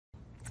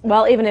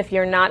Well, even if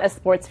you're not a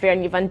sports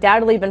fan, you've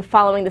undoubtedly been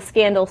following the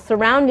scandal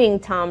surrounding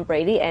Tom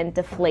Brady and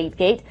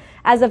Deflategate.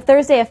 As of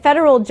Thursday, a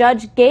federal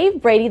judge gave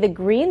Brady the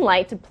green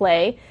light to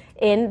play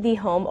in the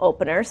home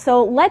opener.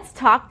 So let's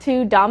talk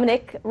to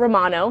Dominic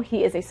Romano.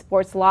 He is a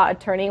sports law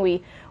attorney.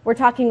 We were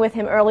talking with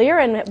him earlier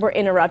and were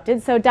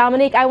interrupted. So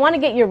Dominic, I want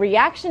to get your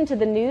reaction to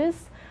the news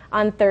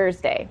on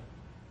Thursday.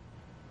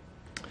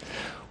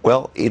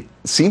 Well, it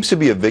seems to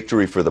be a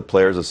victory for the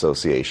Players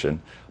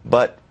Association,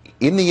 but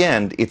in the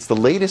end, it's the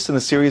latest in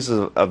a series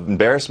of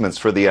embarrassments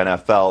for the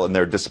NFL and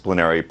their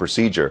disciplinary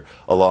procedure,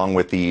 along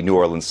with the New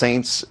Orleans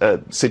Saints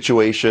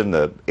situation,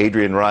 the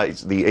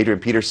Adrian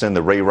Peterson,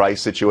 the Ray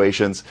Rice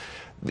situations.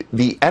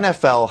 The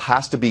NFL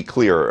has to be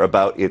clear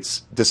about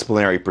its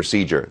disciplinary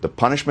procedure. The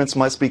punishments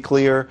must be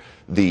clear.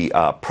 The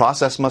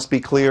process must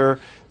be clear.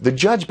 The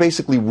judge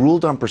basically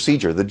ruled on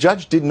procedure. The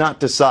judge did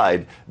not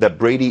decide that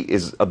Brady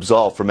is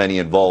absolved from any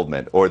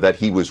involvement or that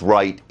he was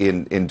right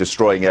in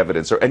destroying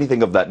evidence or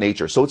anything of that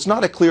nature. So it's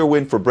not a clear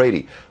win for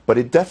Brady, but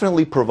it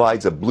definitely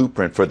provides a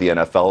blueprint for the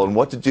NFL on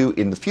what to do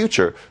in the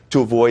future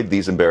to avoid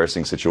these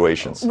embarrassing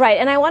situations. Right,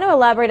 and I want to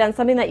elaborate on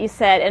something that you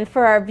said, and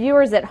for our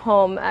viewers at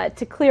home,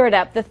 to clear it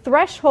up, the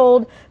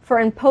threshold for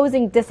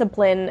imposing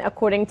discipline,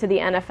 according to the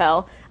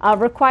NFL,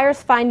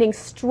 requires finding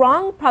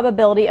strong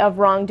probability of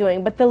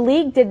wrongdoing, but the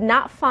league did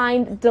not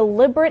find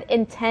deliberate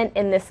intent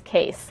in this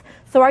case.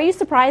 So are you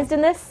surprised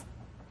in this?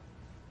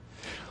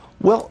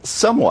 Well,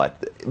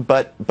 somewhat,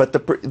 but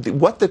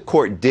what the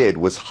court did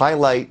was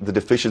highlight the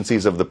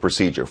deficiencies of the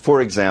procedure.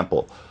 For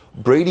example,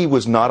 Brady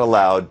was not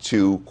allowed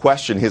to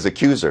question his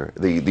accuser,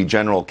 the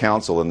general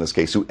counsel in this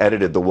case, who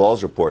edited the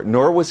Walls report,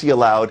 nor was he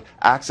allowed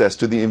access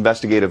to the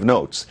investigative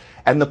notes.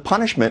 And the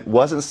punishment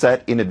wasn't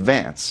set in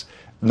advance,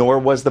 nor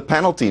was the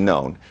penalty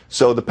known.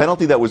 So the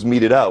penalty that was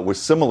meted out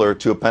was similar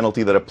to a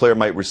penalty that a player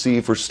might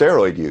receive for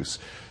steroid use.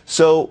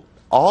 So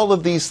all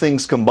of these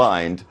things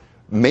combined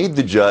made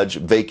the judge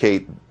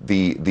vacate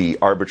the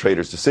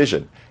arbitrator's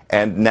decision.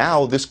 And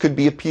now this could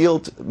be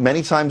appealed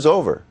many times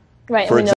over. Right.